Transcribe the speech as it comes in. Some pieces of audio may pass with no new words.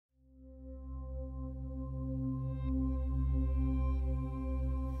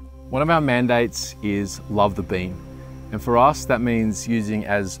One of our mandates is love the bean. And for us, that means using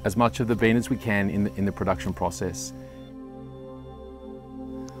as much of the bean as we can in the production process.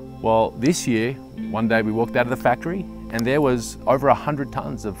 Well, this year, one day we walked out of the factory and there was over 100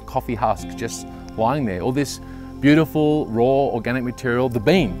 tons of coffee husk just lying there. All this beautiful, raw, organic material, the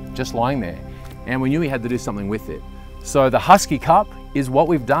bean, just lying there. And we knew we had to do something with it. So the HuskeeCup is what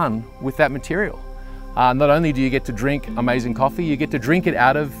we've done with that material. Not only do you get to drink amazing coffee, you get to drink it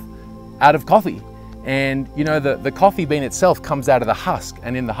out of coffee. And you know, the coffee bean itself comes out of the husk,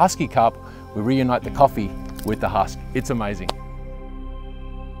 and in the HuskeeCup, we reunite the coffee with the husk. It's amazing.